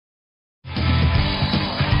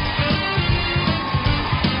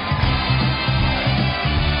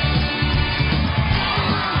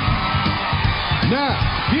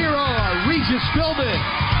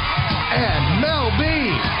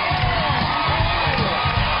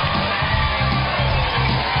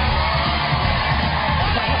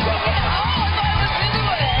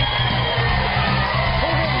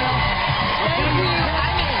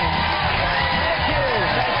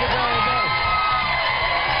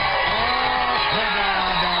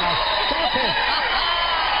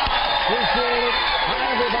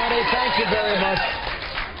thank you very much.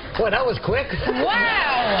 Boy, that was quick.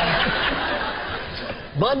 Wow!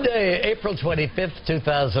 Monday, April 25th,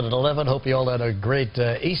 2011. Hope you all had a great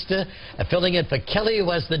Easter. And filling in for Kelly, who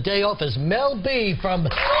has the day off, is Mel B from...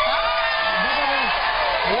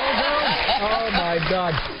 Oh, my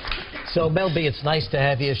God. So, Mel B, it's nice to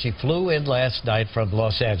have you. She flew in last night from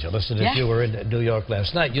Los Angeles. And if you were in New York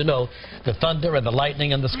last night, you know the thunder and the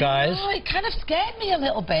lightning in the skies. Oh, it kind of scared me a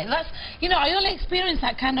little bit. That's, you know, I only experienced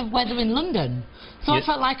that kind of weather in London. So I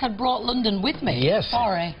felt like I'd brought London with me. Yes.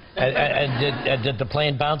 Sorry. And did the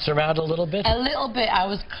plane bounce around a little bit? A little bit. I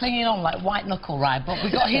was clinging on like white knuckle ride, but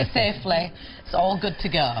we got here safely. It's all good to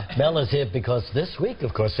go. Mel is here because this week,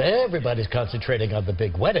 of course, everybody's concentrating on the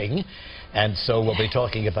big wedding. And so we'll be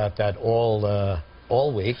talking about that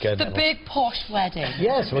all week. And the big posh wedding.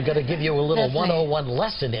 Yes, we're going to give you a little 101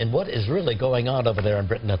 lesson in what is really going on over there in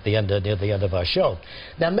Britain at the end near the end of our show.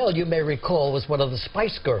 Now, Mel, you may recall, was one of the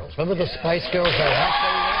Spice Girls. Remember the Spice Girls?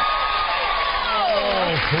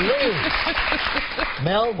 Oh, please.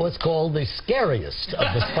 Mel was called the scariest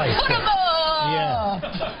of the Spice Girls. Yeah.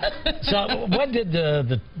 So when did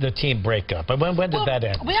the team break up? And when did that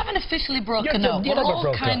end? We haven't officially broken up. We're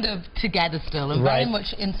all kind of together still and very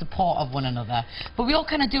much in support of one another. But we all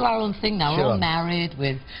kind of do our own thing now. We're all married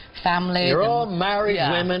with families. You're all married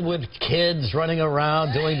women with kids running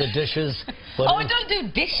around doing the dishes. Oh, we don't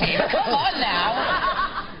do dishes. Come on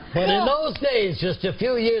now. But in those days, just a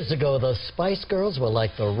few years ago, the Spice Girls were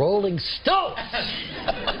like the Rolling Stones.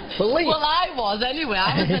 Well, I was anyway.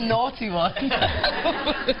 I was the naughty one.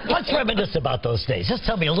 What's reminisce about those days? Just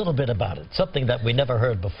tell me a little bit about it. Something that we never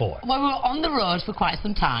heard before. Well, we were on the road for quite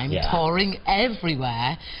some time, touring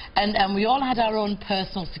everywhere, and we all had our own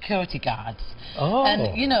personal security guards. Oh.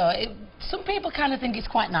 And, you know, some people kind of think it's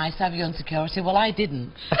quite nice to have your own security. Well, I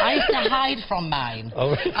didn't. I used to hide from mine.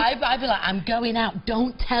 Oh, really? I'd be like, I'm going out,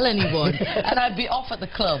 don't tell anyone. And I'd be off at the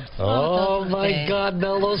clubs. Oh, my God,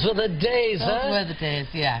 Mel, those were the days, Those were the days,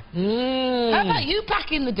 yeah. Mm. How about you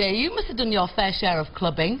back in the day? You must have done your fair share of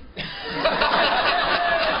clubbing.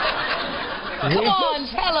 Come on,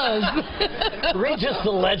 tell us. Regis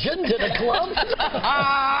the legend in a club?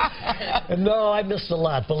 No, I missed a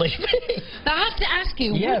lot, believe me. Now, I have to ask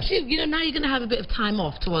you, would you know, now you're going to have a bit of time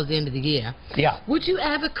off towards the end of the year. Yeah. Would you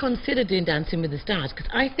ever consider doing Dancing with the Stars?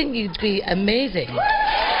 Because I think you'd be amazing. You know,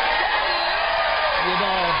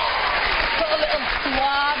 put a little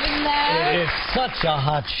suave in there. It's such a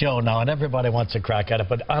hot show now, and everybody wants a crack at it,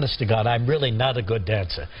 but honest to God, I'm really not a good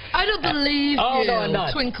dancer. I don't believe you. Oh, no, I'm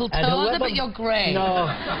not. Twinkle toes, but you're great. No,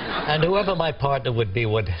 and whoever my partner would be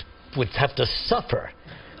would have to suffer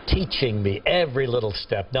teaching me every little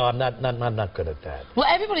step. No, I'm not good at that. Well,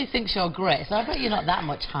 everybody thinks you're great, so I bet you're not that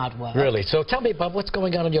much hard work. Really? So tell me about what's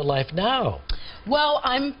going on in your life now. Well,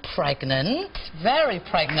 I'm pregnant. Very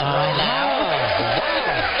pregnant right now.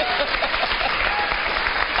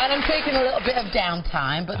 And I'm taking a little bit of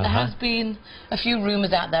downtime, but there has been a few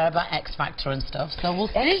rumours out there about X Factor and stuff, so we'll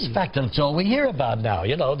see. X Factor, that's all we hear about now.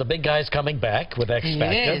 You know, the big guy's coming back with X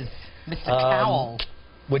Factor. He is, Mr. Cowell.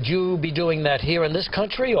 Would you be doing that here in this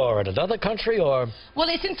country or in another country, or...? Well,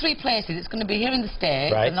 it's in 3 places. It's going to be here in the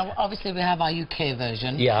States, and obviously we have our UK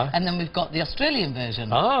version, and then we've got the Australian version.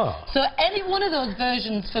 Oh. So any one of those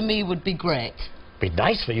versions for me would be great. Be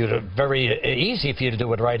nice for you to, very easy for you to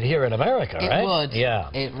do it right here in America, right? It would.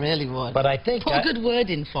 Yeah. It really would. But I think... Put a good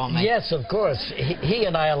word in for me. Yes, of course. He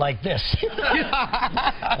and I are like this.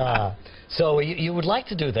 So you would like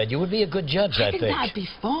to do that. You would be a good judge, I think. That'd be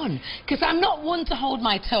fun. Because I'm not one to hold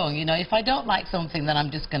my tongue. You know, if I don't like something, then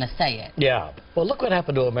I'm just going to say it. Yeah. Well, look what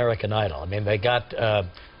happened to American Idol. I mean, they got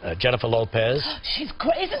Jennifer Lopez. She's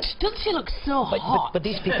great, isn't she? Doesn't she look so hot? But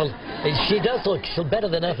these people, she does look better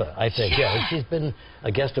than ever, I think. Yeah. She's been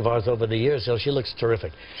a guest of ours over the years, so she looks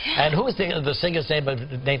terrific. Yeah. And who is the singer's name?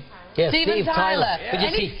 Yeah, Steve Tyler. Yeah.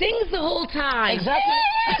 And he sings the whole time. Exactly.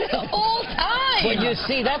 The whole time. Well, you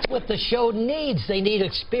see, that's what the show needs. They need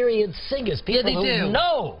experienced singers, people who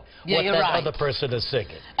know what that other person is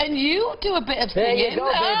singing. And you do a bit of singing. There you go,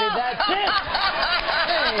 baby. That's it.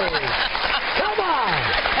 Hey, come on.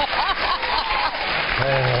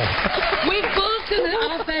 We've both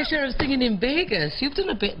done our fair share of singing in Vegas. You've done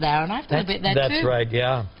a bit there, and I've done a bit there, too. That's right,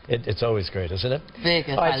 yeah. It's always great, isn't it?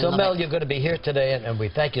 Vegas, all right, so, Mel, you're going to be here today, and we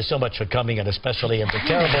thank you so much for coming, and especially in the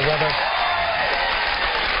terrible weather.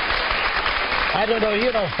 I don't know,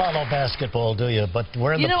 you don't follow basketball, do you? But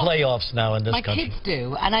we're in the playoffs now in this country. My kids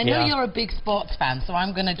do, and I know you're a big sports fan, so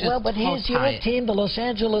I'm going to just... Well, but here's your team, the Los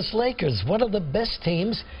Angeles Lakers, one of the best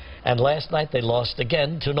teams. And last night they lost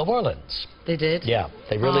again to New Orleans. They did? Yeah,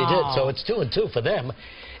 they really did. So it's 2-2 for them.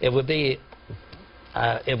 It would be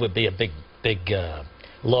a big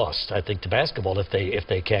lost, I think, to basketball if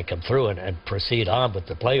they can't come through and proceed on with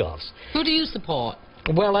the playoffs. Who do you support?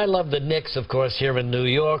 Well, I love the Knicks, of course, here in New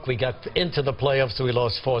York. We got into the playoffs, so we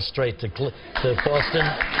lost 4 straight to Boston.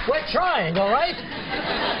 We're trying, all right?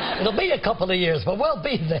 It'll be a couple of years, but we'll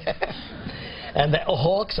be there. And the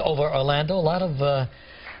Hawks over Orlando, a lot of...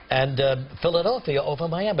 and Philadelphia over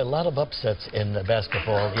Miami. A lot of upsets in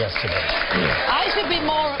basketball yesterday. I should be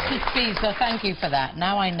more up to speed, so thank you for that.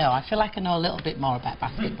 Now I know. I feel like I know a little bit more about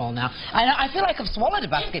basketball now. I feel like I've swallowed a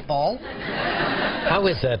basketball. How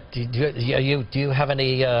is that? Do you have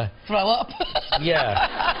any... Throw up?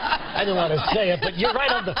 Yeah. I don't want to say it, but you're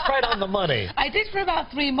right on the money. I did for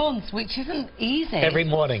about 3 months, which isn't easy. Every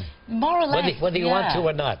morning. More or less, whether you want to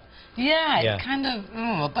or not. Yeah, it's kind of...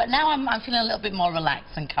 but now I'm feeling a little bit more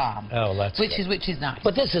relaxed and calm. Oh, that's which is nice.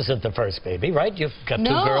 But this isn't the first baby, right? You've got 2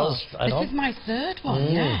 girls. This is my 3rd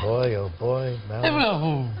one, yeah. Boy, oh boy.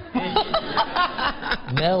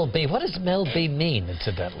 Mel B. What does Mel B mean,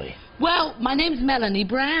 incidentally? Well, my name's Melanie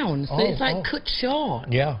Brown, so it's like cut short.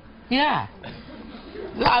 Yeah. Yeah.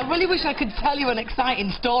 I really wish I could tell you an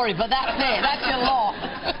exciting story, but that's it. That's your lot.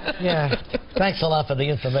 Yeah. Thanks a lot for the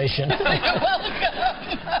information. You're welcome.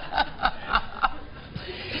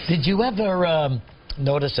 Did you ever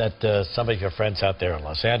notice that some of your friends out there in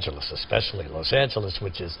Los Angeles, especially Los Angeles,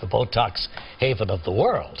 which is the Botox haven of the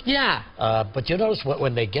world? Yeah. But you notice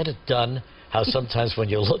when they get it done, how sometimes when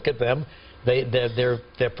you look at them,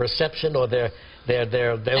 their perception or their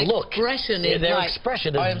look, expression is their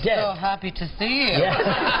expression is I'm dead. so happy to see you. Yeah.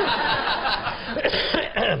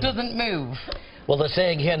 Doesn't move. Well, they're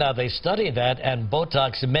saying here now they study that, and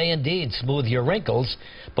Botox may indeed smooth your wrinkles,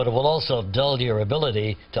 but it will also dull your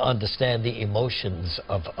ability to understand the emotions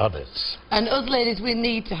of others. And us ladies, we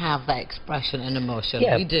need to have that expression and emotion.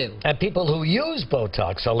 Yeah. We do. And people who use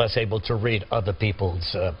Botox are less able to read other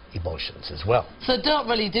people's emotions as well. So don't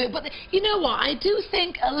really do it. But you know what? I do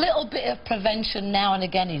think a little bit of prevention now and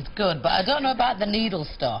again is good, but I don't know about the needle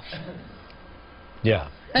stuff. Yeah.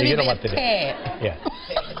 Maybe you a know bit what of to do. tape. Yeah.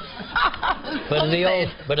 But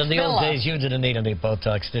in the old days, you didn't need any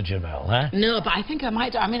Botox, did you, Mel? Huh? No, but I think I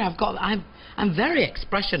might. I mean, I'm very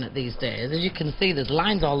expressionate these days. As you can see, there's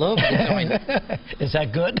lines all over the joint. Is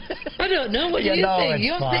that good? I don't know. What do you think?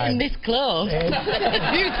 You're sitting this close.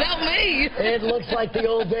 You tell me. It looks like the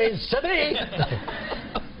old days to me.